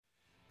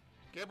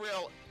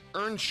Gabrielle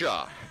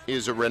Earnshaw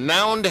is a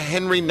renowned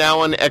Henry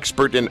Nouwen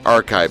expert and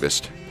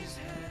archivist.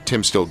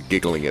 Tim's still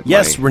giggling at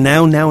Yes,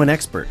 renowned Nouwen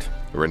expert.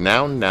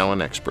 Renowned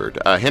Nouwen expert.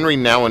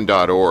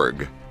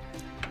 HenryNouwen.org.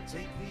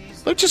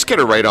 Let's just get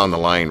her right on the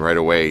line right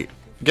away.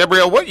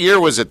 Gabrielle, what year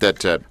was it that,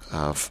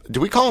 do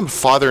we call him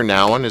Father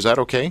Nouwen? Is that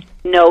okay?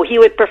 No, he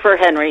would prefer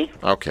Henry.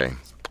 Okay.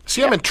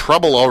 See, I'm in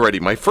trouble already.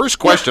 My first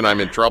question,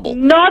 I'm in trouble.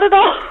 Not at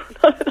all.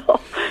 Not at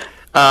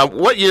all.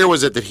 What year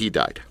was it that he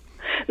died?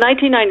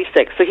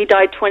 1996, so he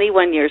died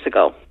 21 years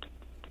ago.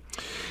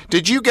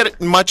 Did you get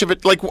much of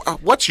it? Like,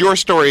 what's your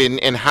story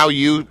and how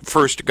you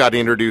first got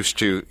introduced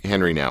to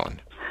Henry Nouwen?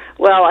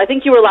 Well, I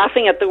think you were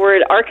laughing at the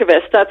word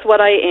archivist. That's what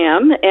I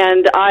am,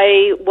 and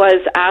I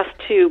was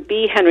asked to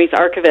be Henry's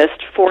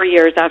archivist 4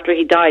 years after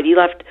he died. He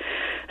left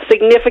a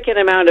significant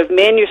amount of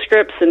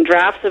manuscripts and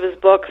drafts of his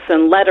books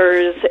and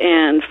letters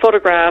and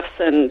photographs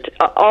and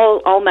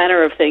all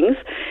manner of things,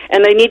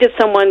 and they needed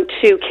someone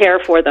to care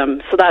for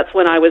them. So that's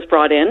when I was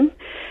brought in.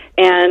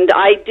 And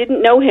I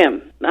didn't know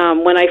him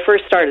when I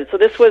first started. So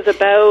this was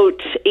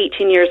about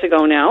 18 years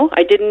ago now.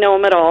 I didn't know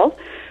him at all,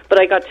 but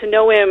I got to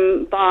know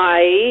him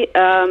by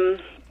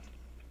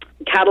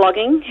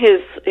cataloging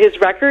his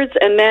records,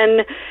 and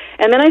then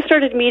I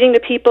started meeting the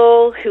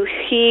people who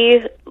he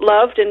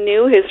loved and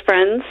knew, his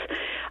friends.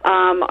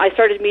 I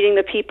started meeting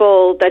the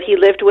people that he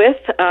lived with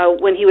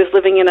when he was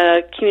living in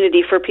a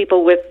community for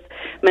people with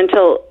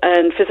mental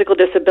and physical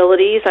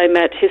disabilities. I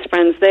met his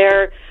friends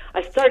there.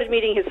 I started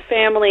meeting his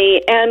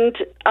family, and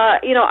I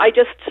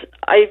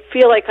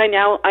feel like I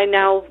now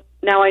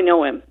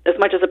know him as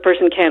much as a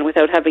person can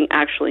without having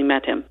actually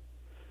met him.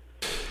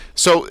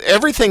 So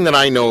everything that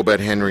I know about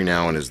Henry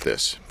Nouwen is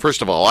this.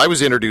 First of all, I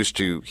was introduced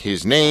to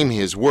his name,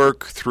 his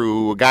work,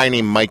 through a guy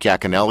named Mike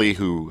Yaconelli,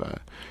 who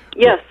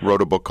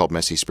wrote a book called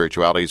Messy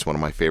Spirituality. It's one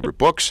of my favorite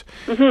books.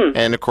 Mm-hmm.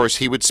 And, of course,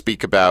 he would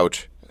speak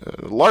about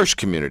the L'Arche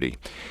community.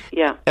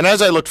 Yeah. And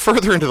as I looked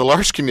further into the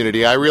L'Arche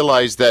community, I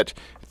realized that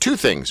two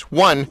things.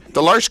 One,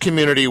 the L'Arche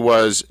community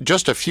was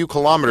just a few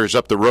kilometers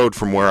up the road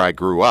from where I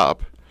grew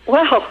up.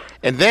 Wow.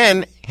 And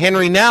then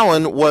Henry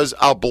Nouwen was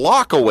a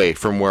block away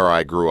from where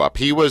I grew up.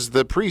 He was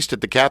the priest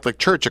at the Catholic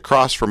Church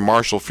across from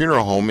Marshall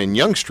Funeral Home in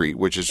Yonge Street,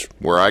 which is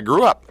where I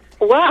grew up.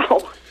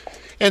 Wow.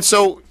 And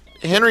so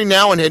Henry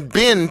Nouwen had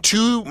been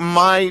to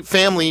my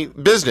family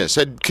business,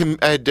 had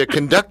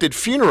conducted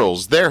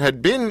funerals there,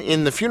 had been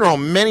in the funeral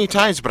home many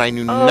times, but I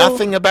knew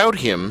nothing about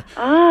him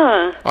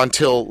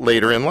until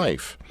later in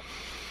life.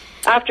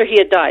 After he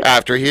had died.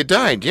 After he had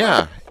died,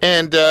 yeah.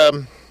 And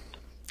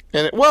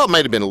it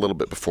might have been a little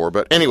bit before,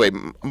 but anyway,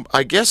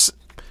 I guess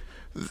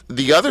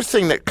the other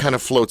thing that kind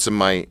of floats in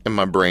my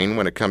brain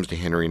when it comes to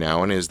Henry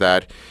Nouwen is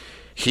that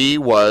he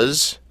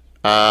was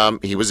a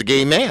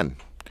gay man.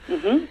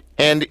 Mm-hmm.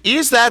 And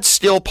is that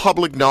still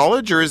public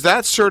knowledge, or is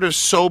that sort of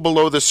so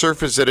below the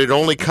surface that it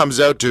only comes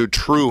out to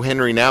true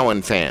Henry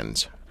Nouwen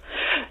fans?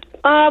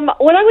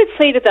 What I would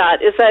say to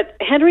that is that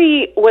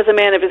Henry was a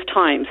man of his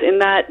times, in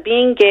that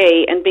being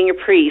gay and being a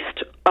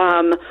priest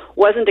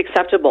wasn't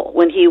acceptable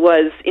when he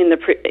was in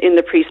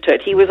the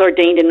priesthood. He was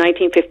ordained in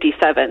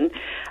 1957,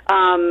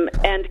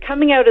 and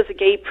coming out as a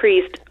gay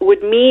priest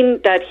would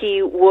mean that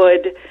he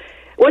would.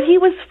 What he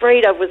was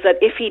afraid of was that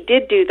if he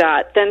did do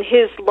that, then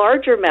his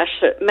larger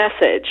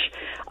message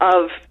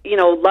of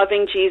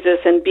loving Jesus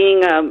and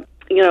being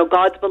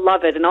God's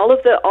beloved, and all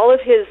of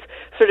his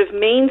sort of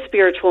main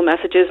spiritual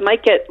messages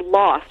might get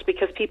lost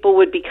because people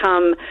would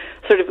become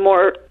sort of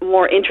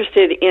more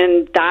interested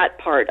in that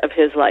part of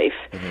his life.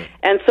 Mm-hmm.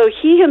 And so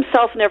he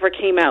himself never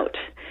came out.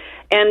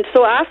 And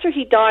so after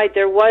he died,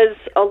 there was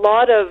a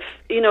lot of,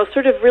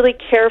 sort of really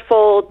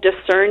careful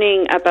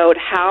discerning about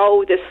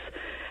how this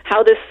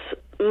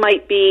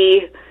might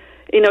be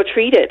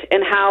treated,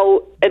 and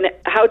how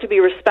to be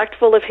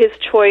respectful of his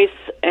choice,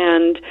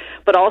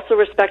 but also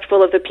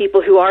respectful of the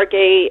people who are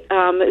gay,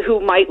 who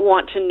might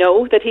want to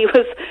know that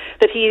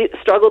he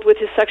struggled with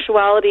his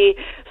sexuality.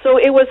 So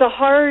it was a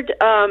hard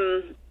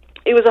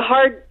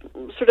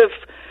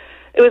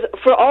it was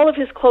for all of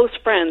his close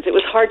friends. It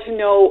was hard to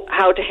know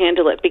how to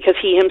handle it because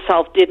he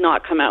himself did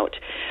not come out.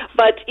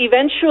 But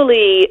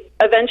eventually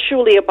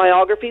a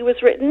biography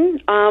was written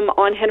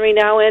on Henry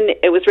Nouwen.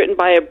 It was written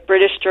by a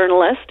British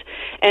journalist,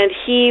 and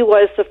he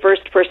was the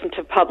first person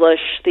to publish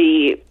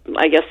the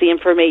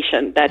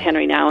information that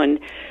Henry Nouwen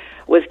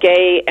was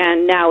gay.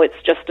 And now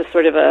it's just a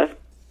sort of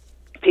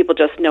people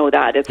just know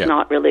that it's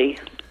not really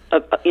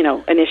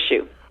an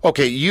issue.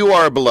 Okay, you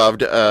are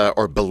beloved,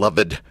 or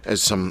beloved,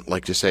 as some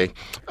like to say,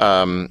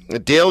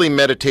 Daily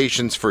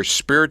Meditations for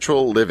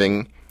Spiritual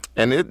Living,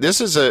 and this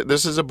is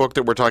a book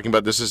that we're talking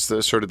about. This is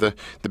the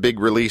big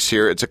release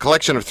here. It's a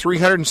collection of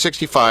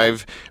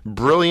 365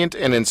 brilliant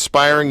and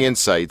inspiring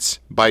insights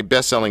by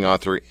best-selling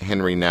author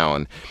Henry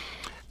Nouwen.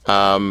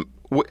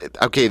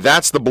 Okay,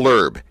 that's the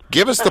blurb.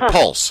 Give us the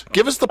pulse.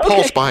 Give us the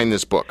pulse behind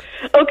this book.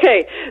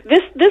 Okay,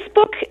 this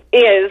book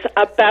is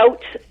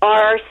about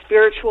our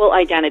spiritual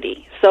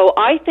identity. So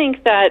I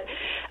think that,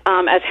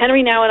 as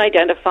Henry Nouwen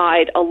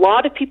identified, a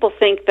lot of people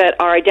think that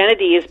our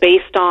identity is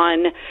based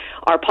on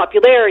our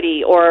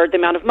popularity or the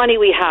amount of money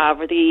we have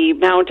or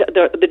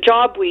the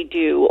job we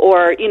do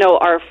or,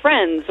 our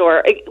friends,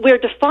 or we're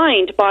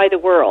defined by the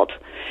world.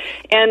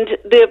 And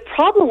the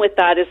problem with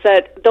that is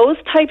that those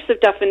types of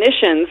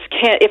definitions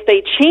if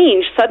they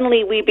change,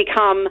 suddenly we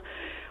become,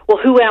 well,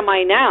 who am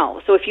I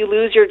now? So if you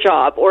lose your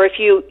job, or if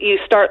you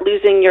start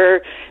losing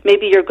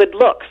maybe your good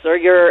looks, or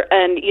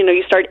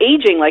you start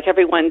aging like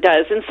everyone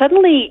does, and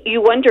suddenly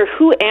you wonder,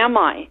 who am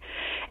I?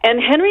 And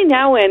Henry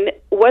Nouwen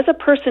was a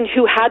person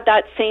who had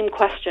that same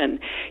question.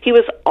 He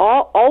was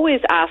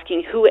always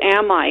asking, who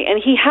am I?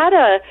 And he had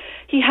a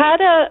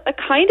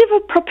kind of a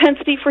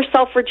propensity for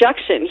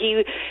self-rejection.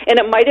 And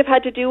it might have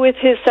had to do with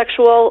his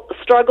sexual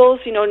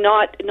struggles,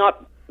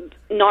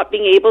 not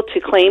being able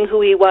to claim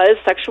who he was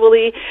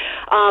sexually,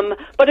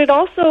 but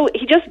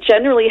he just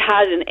generally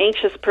had an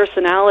anxious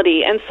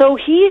personality, and so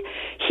he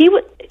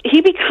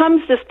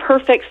becomes this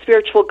perfect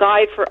spiritual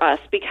guide for us,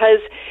 because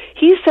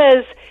he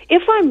says,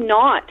 if I'm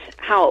not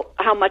how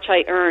much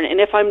I earn, and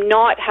if I'm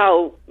not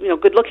how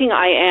good looking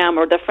I am,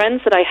 or the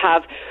friends that I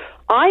have,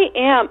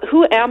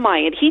 who am I?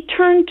 And he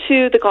turned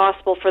to the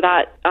gospel for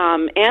that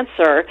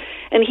answer,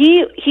 and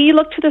he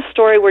looked to the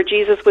story where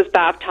Jesus was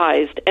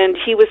baptized, and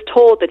he was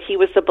told that he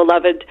was the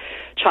beloved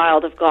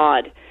child of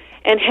God.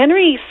 And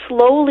Henry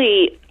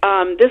slowly,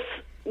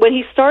 when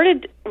he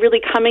started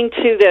really coming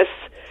to this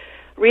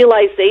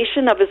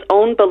realization of his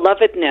own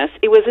belovedness,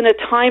 it was in a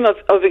time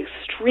of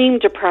extreme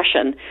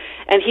depression,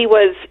 and he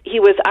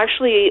was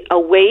actually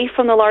away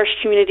from the L'Arche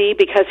community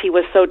because he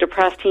was so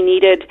depressed. He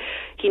needed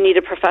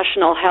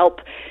professional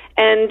help,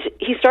 and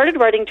he started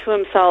writing to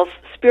himself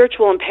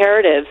spiritual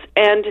imperatives,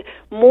 and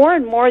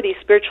more these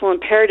spiritual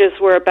imperatives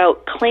were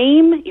about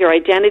claim your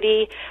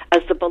identity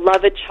as the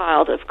beloved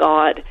child of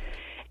God.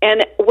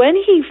 And when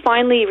he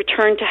finally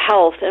returned to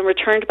health and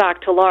returned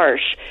back to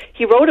L'Arche,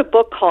 he wrote a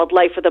book called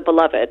Life of the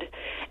Beloved.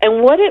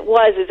 And what it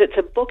was is it's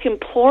a book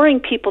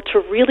imploring people to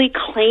really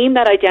claim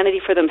that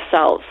identity for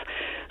themselves.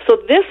 So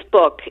this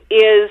book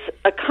is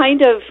a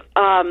kind of,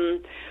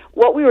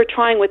 what we were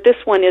trying with this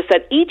one is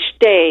that each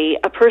day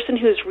a person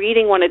who's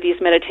reading one of these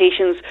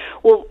meditations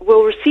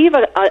will receive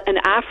an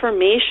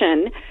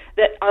affirmation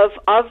that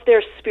of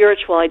their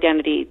spiritual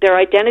identity, their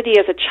identity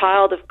as a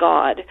child of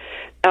God,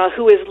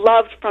 who is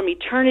loved from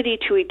eternity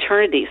to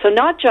eternity. So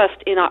not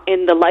just in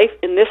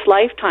this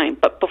lifetime,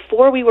 but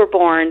before we were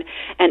born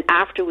and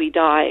after we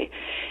die.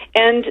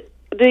 And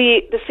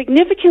the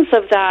significance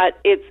of that,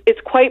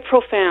 it's quite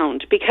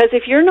profound, because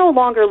if you're no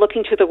longer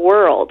looking to the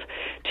world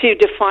to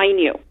define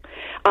you,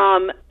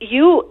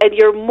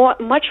 you're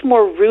much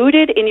more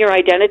rooted in your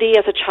identity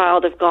as a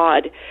child of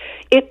God.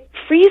 It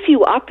frees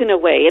you up in a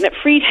way, and it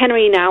freed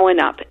Henry Nouwen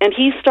up. And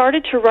he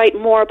started to write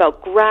more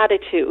about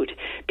gratitude,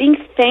 being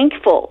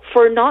thankful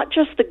for not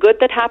just the good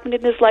that happened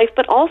in his life,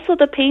 but also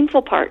the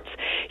painful parts.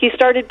 He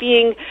started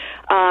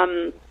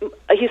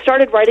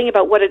writing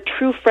about what a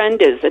true friend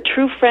is. A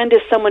true friend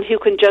is someone who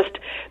can just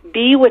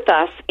be with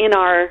us in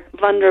our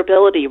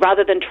vulnerability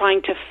rather than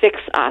trying to fix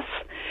us.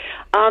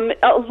 A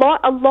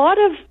lot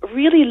of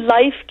really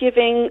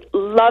life-giving,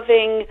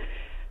 loving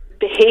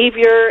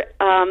behavior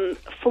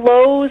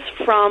flows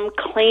from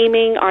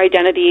claiming our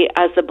identity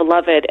as the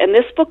beloved, and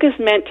this book is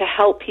meant to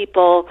help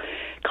people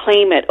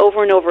claim it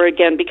over and over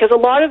again, because a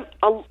lot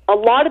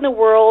in the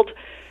world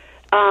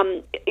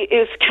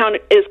is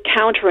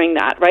countering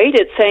that, right?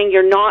 It's saying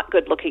you're not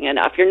good looking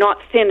enough, you're not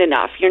thin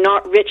enough, you're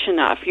not rich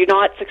enough, you're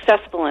not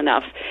successful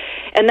enough,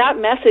 and that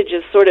message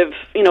is sort of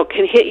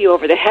can hit you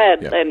over the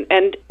head,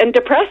 and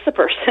depress the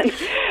person.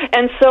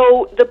 And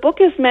so the book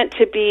is meant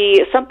to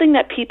be something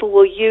that people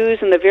will use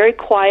in the very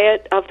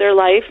quiet of their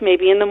life,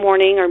 maybe in the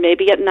morning or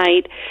maybe at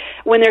night,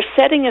 when they're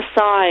setting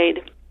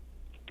aside.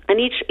 And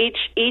each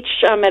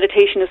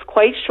meditation is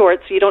quite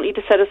short, so you don't need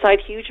to set aside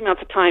huge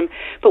amounts of time.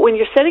 But when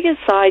you're setting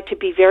aside to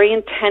be very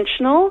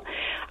intentional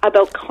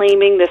about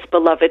claiming this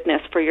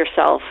belovedness for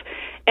yourself,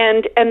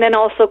 and then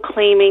also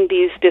claiming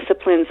these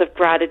disciplines of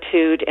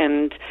gratitude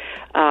and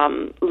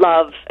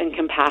love and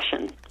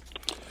compassion.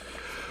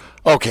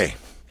 Okay,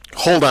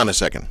 hold on a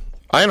second.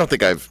 I don't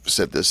think I've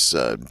said this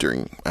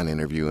during an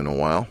interview in a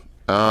while.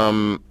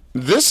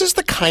 This is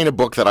the kind of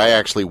book that I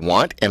actually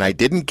want, and I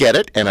didn't get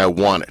it, and I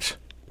want it.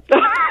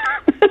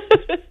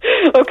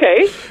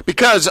 Okay.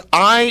 Because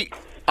I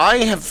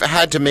have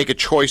had to make a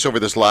choice over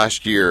this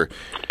last year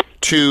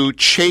to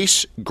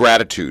chase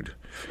gratitude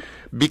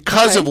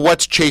because of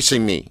what's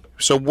chasing me.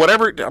 So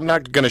whatever, I'm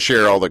not going to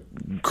share all the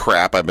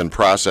crap I've been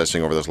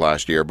processing over this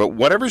last year, but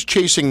whatever's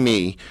chasing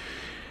me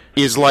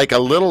is like a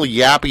little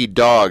yappy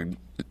dog,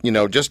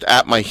 just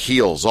at my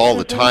heels all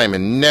the time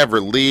and never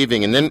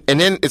leaving. And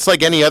then it's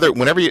like any other,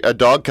 whenever a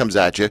dog comes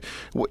at you,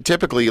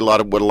 typically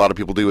what a lot of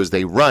people do is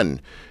they run.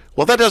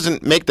 Well, that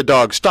doesn't make the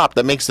dog stop.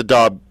 That makes the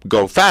dog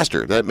go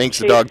faster. That makes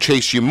the dog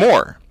chase you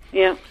more.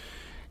 Yeah.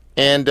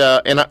 And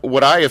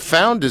what I have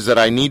found is that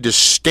I need to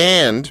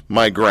stand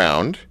my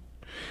ground.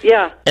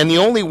 Yeah. And the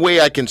only way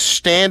I can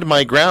stand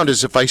my ground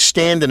is if I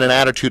stand in an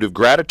attitude of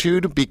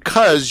gratitude,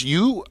 because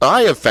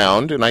I have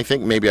found, and I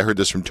think maybe I heard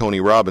this from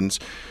Tony Robbins.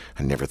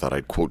 I never thought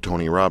I'd quote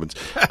Tony Robbins.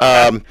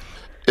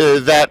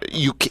 that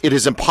it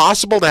is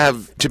impossible to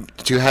have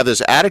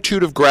this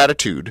attitude of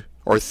gratitude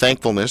or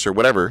thankfulness or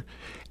whatever,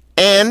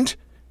 and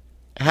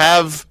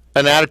have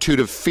an attitude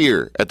of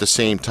fear at the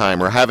same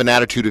time, or have an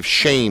attitude of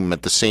shame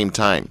at the same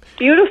time.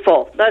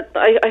 Beautiful.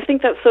 I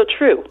think that's so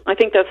true. I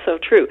think that's so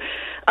true.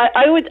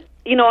 I would,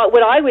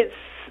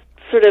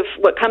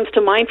 what comes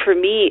to mind for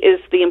me is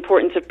the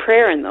importance of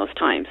prayer in those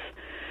times.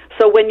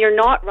 So when you're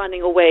not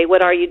running away,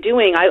 what are you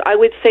doing? I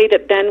would say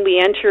that then we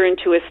enter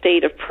into a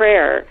state of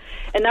prayer.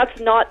 And that's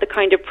not the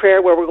kind of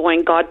prayer where we're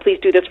going, God, please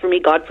do this for me,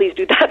 God, please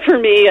do that for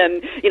me,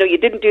 and, you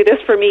didn't do this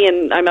for me,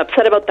 and I'm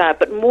upset about that.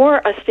 But more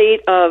a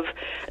state of,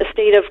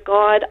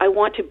 God, I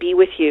want to be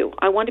with you.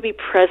 I want to be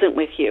present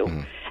with you.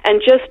 Mm.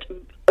 And just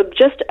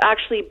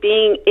actually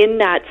being in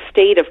that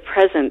state of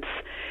presence,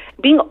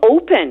 being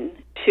open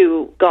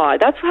to God.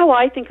 That's how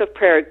I think of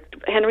prayer.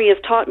 Henry has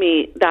taught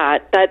me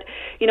that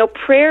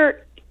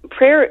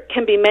prayer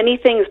can be many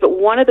things, but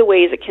one of the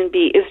ways it can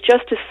be is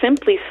just to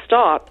simply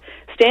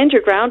stand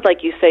your ground,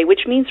 like you say,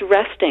 which means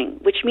resting,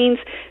 which means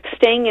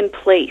staying in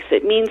place.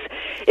 It means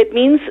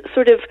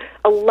sort of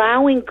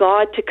allowing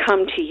God to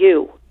come to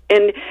you.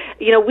 And,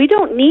 we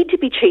don't need to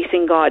be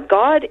chasing God.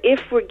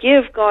 If we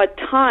give God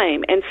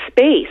time and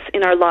space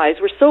in our lives,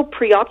 we're so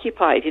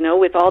preoccupied,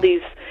 with all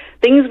these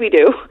things we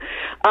do.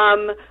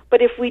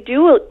 But if we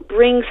do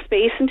bring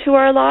space into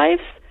our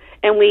lives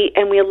and we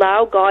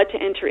allow God to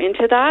enter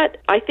into that,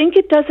 I think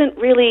it doesn't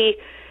really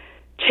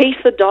chase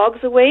the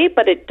dogs away,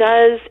 but it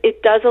does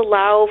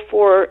allow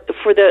for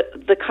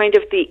the kind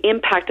of the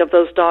impact of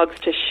those dogs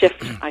to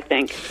shift, I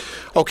think.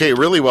 Okay,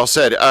 really well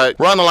said.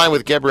 We're on the line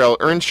with Gabrielle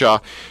Earnshaw.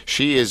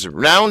 She is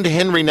renowned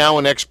Henry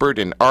Nouwen expert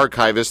and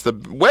archivist. The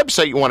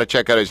website you want to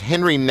check out is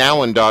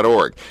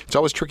henrynouwen.org. It's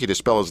always tricky to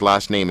spell his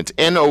last name. It's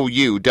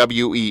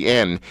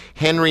Nouwen,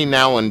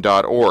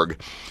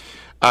 henrynouwen.org.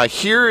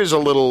 Here is a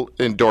little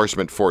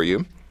endorsement for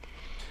you.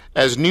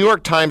 As New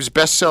York Times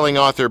bestselling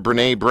author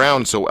Brené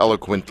Brown so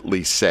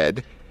eloquently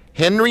said,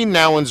 Henry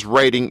Nouwen's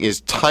writing is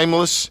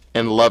timeless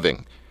and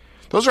loving.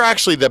 Those are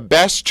actually the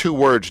best two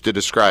words to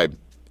describe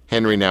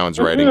Henry Nouwen's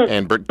writing,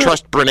 and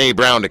trust Brené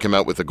Brown to come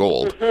out with the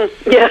gold.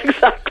 Yeah,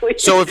 exactly.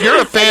 So if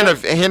you're a fan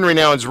of Henry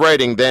Nouwen's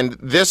writing, then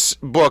this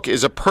book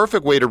is a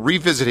perfect way to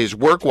revisit his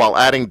work while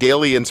adding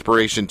daily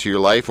inspiration to your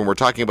life, and we're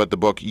talking about the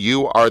book,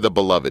 You Are the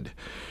Beloved.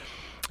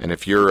 And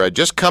if you're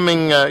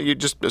you're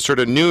just sort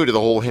of new to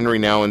the whole Henry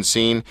Nouwen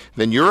scene,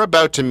 then you're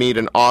about to meet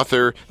an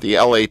author the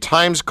LA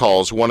Times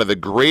calls one of the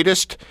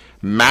greatest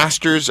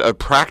masters of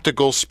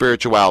practical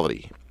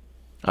spirituality.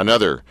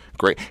 Another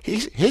great,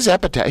 his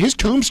epitaph, his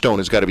tombstone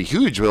has got to be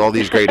huge with all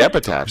these great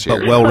epitaphs here.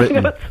 But well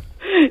written.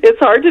 It's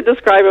hard to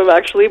describe him,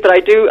 actually, but I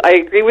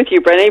agree with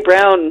you. Brené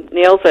Brown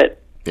nails it.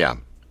 Yeah.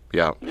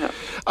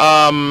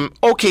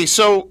 Okay,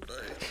 so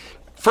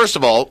first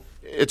of all,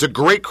 it's a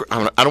great,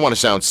 I don't want to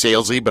sound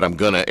salesy, but I'm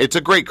gonna. It's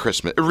a great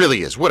Christmas. It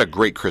really is. What a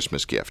great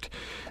Christmas gift.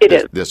 It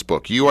is. This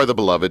book, You Are the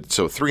Beloved.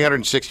 So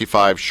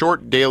 365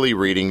 short daily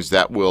readings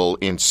that will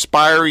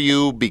inspire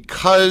you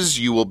because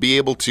you will be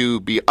able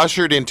to be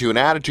ushered into an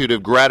attitude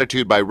of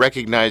gratitude by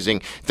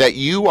recognizing that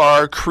you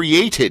are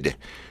created.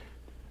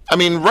 I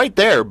mean, right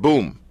there,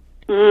 boom.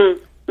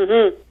 Mm-hmm.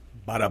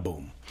 Mm-hmm. Bada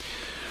boom.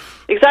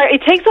 Exactly.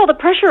 It takes all the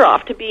pressure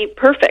off to be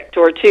perfect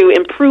or to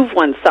improve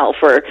oneself,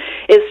 or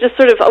it's just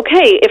sort of,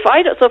 okay, if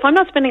I'm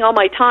not spending all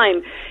my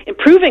time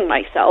improving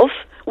myself,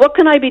 what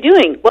can I be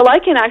doing? Well, I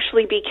can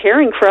actually be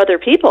caring for other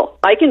people.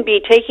 I can be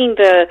taking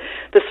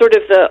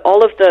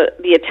all of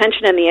the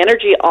attention and the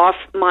energy off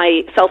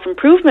my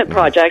self-improvement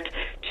project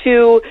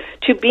to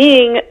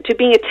being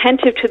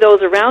attentive to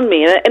those around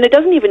me. And it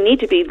doesn't even need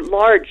to be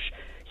large,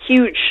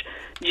 huge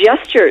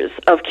gestures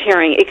of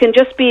caring. It can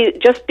just be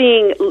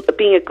being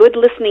a good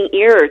listening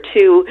ear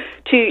to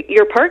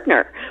your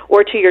partner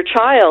or to your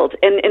child,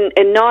 and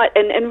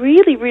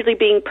really, really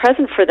being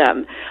present for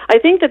them. I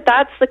think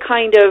that's the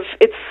kind of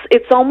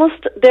it's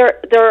almost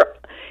there.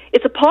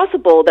 It's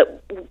possible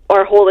that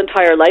our whole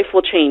entire life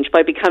will change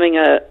by becoming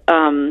a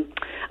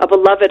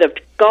beloved of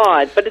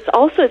God. But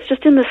it's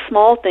just in the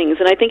small things,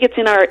 and I think it's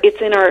in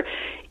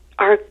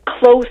our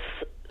close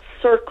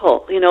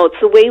circle. It's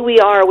the way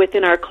we are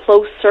within our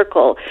close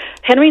circle.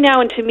 Henry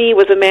Nouwen, to me,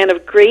 was a man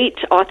of great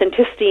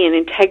authenticity and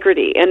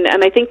integrity, and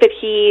I think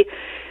that's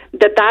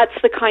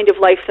the kind of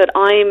life that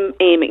I'm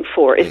aiming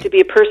for, is to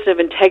be a person of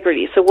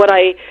integrity. So what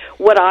I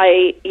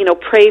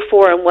pray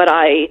for, and what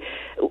I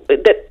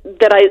live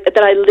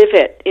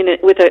it in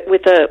it with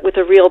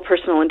a real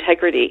personal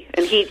integrity,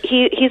 and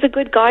he's a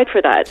good guide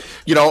for that.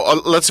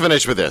 Let's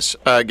finish with this,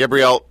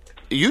 Gabrielle.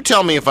 You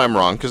tell me if I'm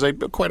wrong, because I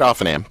quite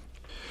often am.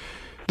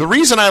 The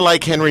reason I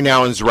like Henry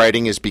Nouwen's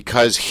writing is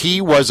because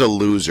he was a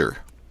loser.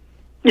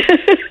 Okay,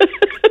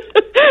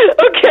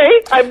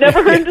 I've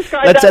never heard him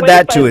described let's that way.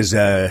 Let's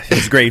add that to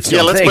his gravestone.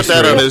 Yeah, let's Thanks, put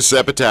that Ray. on his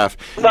epitaph.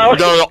 Well,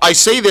 No, I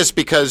say this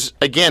because,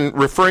 again,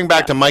 referring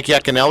back to Mike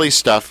Yaconelli's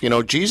stuff,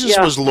 Jesus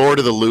was Lord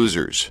of the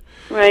losers.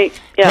 Right,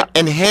 yeah.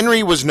 And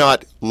Henry was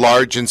not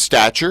large in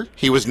stature.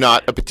 He was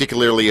not a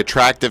particularly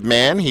attractive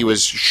man. He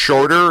was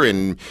shorter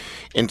and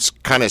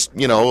kind of,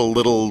 a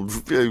little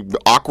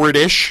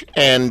awkwardish,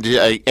 and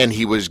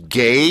he was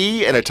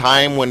gay at a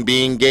time when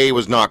being gay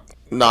was not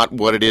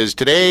what it is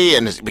today,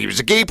 and he was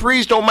a gay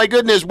priest. Oh my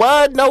goodness,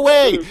 what? No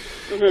way.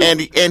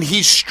 Mm-hmm. And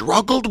he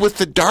struggled with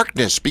the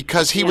darkness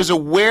because he was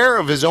aware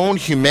of his own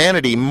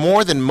humanity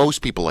more than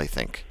most people, I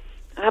think.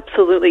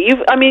 Absolutely. You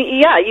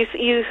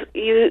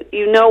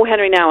know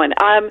Henry Nouwen.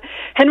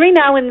 Henry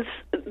Nouwen's,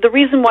 the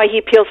reason why he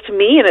appeals to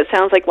me, and it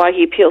sounds like why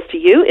he appeals to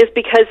you, is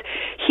because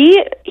he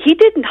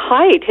didn't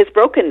hide his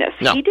brokenness.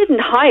 No. He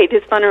didn't hide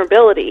his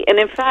vulnerability. And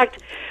in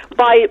fact,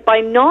 by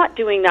not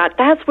doing that,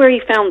 that's where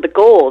he found the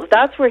gold.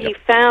 That's where he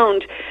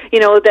found,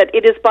 that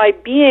it is by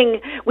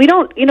being, we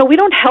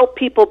don't help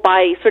people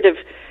by sort of,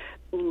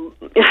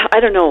 I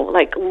don't know,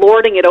 like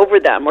lording it over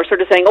them or sort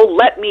of saying, oh,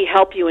 let me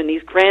help you in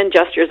these grand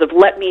gestures of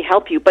let me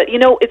help you. But,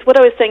 it's what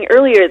I was saying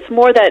earlier. It's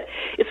more that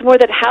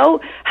how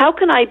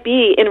can I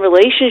be in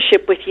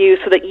relationship with you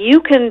so that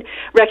you can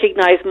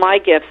recognize my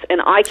gifts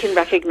and I can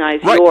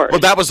recognize yours?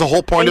 Well, that was the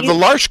whole point of the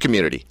L'Arche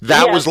community.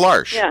 That was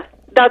L'Arche. Yeah.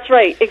 That's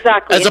right,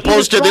 exactly. As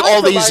opposed to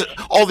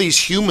all these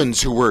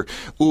humans who were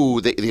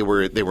they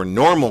were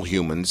normal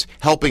humans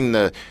helping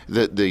the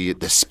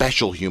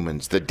special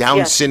humans, the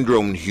Down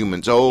syndrome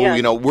humans.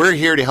 We're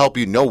here to help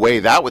you. No way.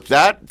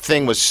 That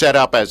thing was set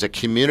up as a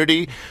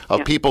community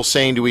of people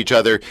saying to each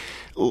other,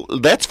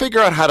 let's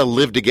figure out how to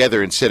live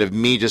together instead of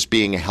me just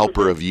being a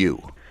helper of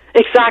you.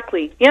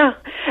 Exactly. Yeah,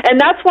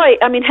 and that's why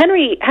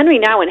Henry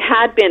Nouwen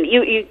had been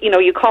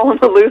you call him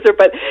a loser,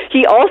 but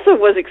he also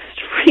was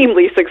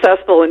extremely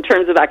successful in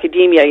terms of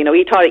academia.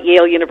 He taught at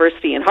Yale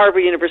University and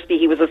Harvard University.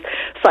 He was a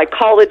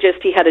psychologist.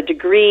 He had a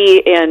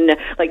degree in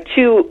like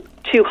two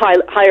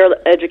higher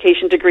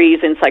education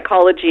degrees in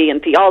psychology and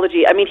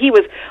theology. He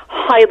was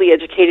highly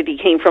educated. He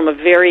came from a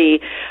very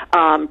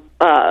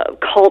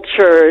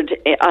cultured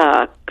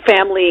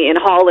family in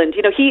Holland.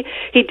 He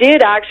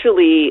did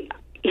actually.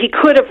 He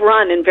could have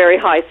run in very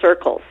high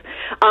circles.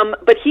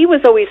 But he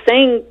was always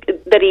saying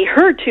that he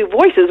heard two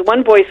voices.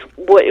 One voice,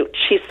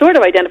 she sort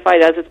of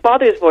identified as his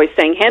father's voice,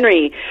 saying,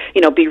 Henry,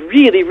 be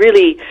really,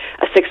 really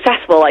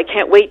successful. I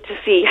can't wait to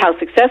see how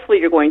successful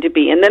you're going to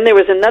be. And then there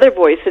was another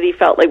voice that he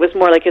felt like was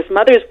more like his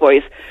mother's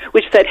voice,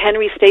 which said,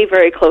 Henry, stay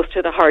very close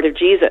to the heart of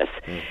Jesus.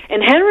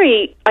 And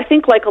Henry, I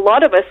think like a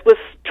lot of us, was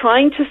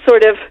trying to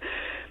sort of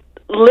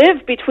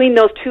live between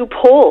those two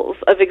poles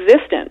of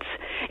existence.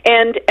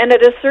 And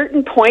at a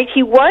certain point,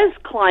 he was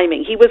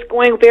climbing. He was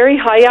going very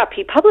high up.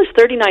 He published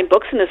 39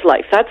 books in his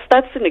life. That's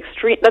an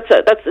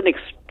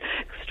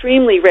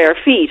extremely rare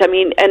feat.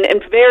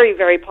 And very,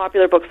 very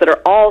popular books that are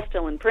all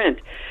still in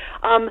print.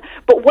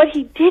 But what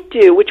he did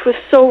do, which was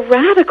so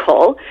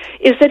radical,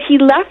 is that he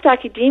left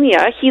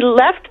academia. He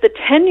left the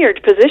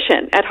tenured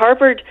position at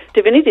Harvard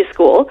Divinity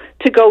School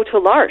to go to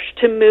L'Arche,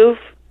 to move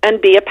and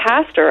be a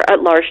pastor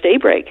at L'Arche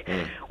Daybreak,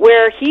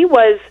 where he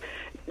was.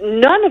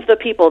 None of the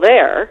people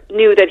there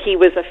knew that he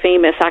was a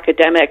famous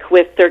academic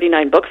with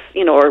 39 books,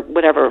 or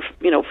whatever,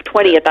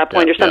 20 at that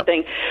point or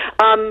something,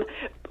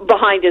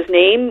 behind his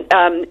name.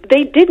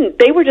 They didn't.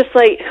 They were just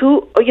like,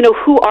 who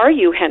are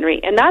you,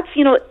 Henry? And that's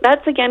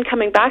again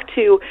coming back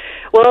to,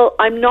 well,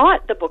 I'm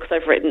not the books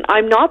I've written.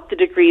 I'm not the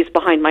degrees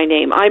behind my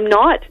name. I'm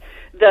not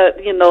the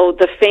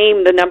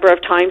fame, the number of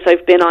times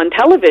I've been on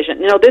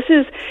television.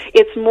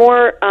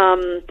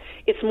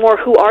 It's more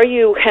who are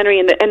you, Henry?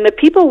 And the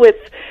people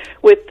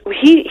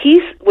he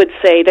would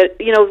say that,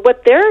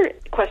 what their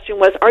question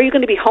was, are you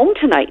going to be home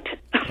tonight?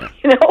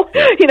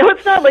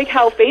 It's not like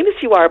how famous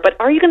you are, but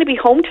are you going to be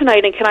home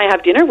tonight and can I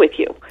have dinner with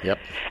you? Yep.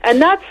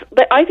 And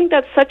I think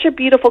that's such a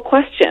beautiful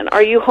question.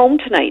 Are you home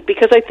tonight?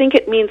 Because I think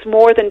it means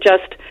more than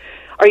just,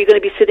 are you going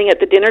to be sitting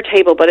at the dinner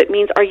table, but it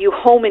means, are you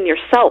home in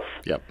yourself?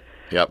 Yep.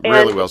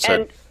 Really well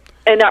said.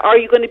 And are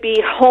you going to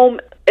be home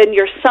in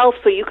yourself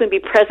so you can be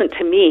present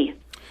to me?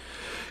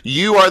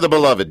 You Are the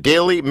Beloved,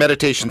 Daily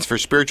Meditations for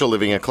Spiritual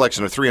Living, a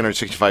collection of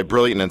 365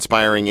 brilliant and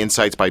inspiring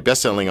insights by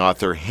best-selling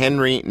author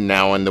Henry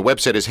Nouwen. The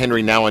website is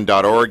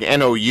henrynouwen.org,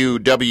 Nouwen,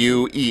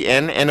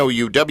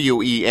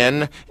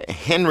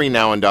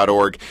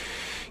 henrynouwen.org.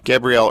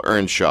 Gabrielle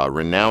Earnshaw,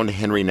 renowned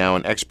Henry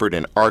Nouwen expert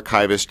and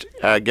archivist.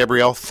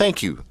 Gabrielle,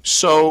 thank you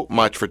so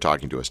much for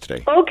talking to us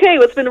today. Okay,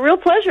 well, it's been a real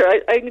pleasure.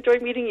 I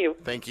enjoyed meeting you.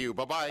 Thank you.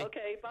 Bye-bye.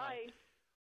 Okay, bye.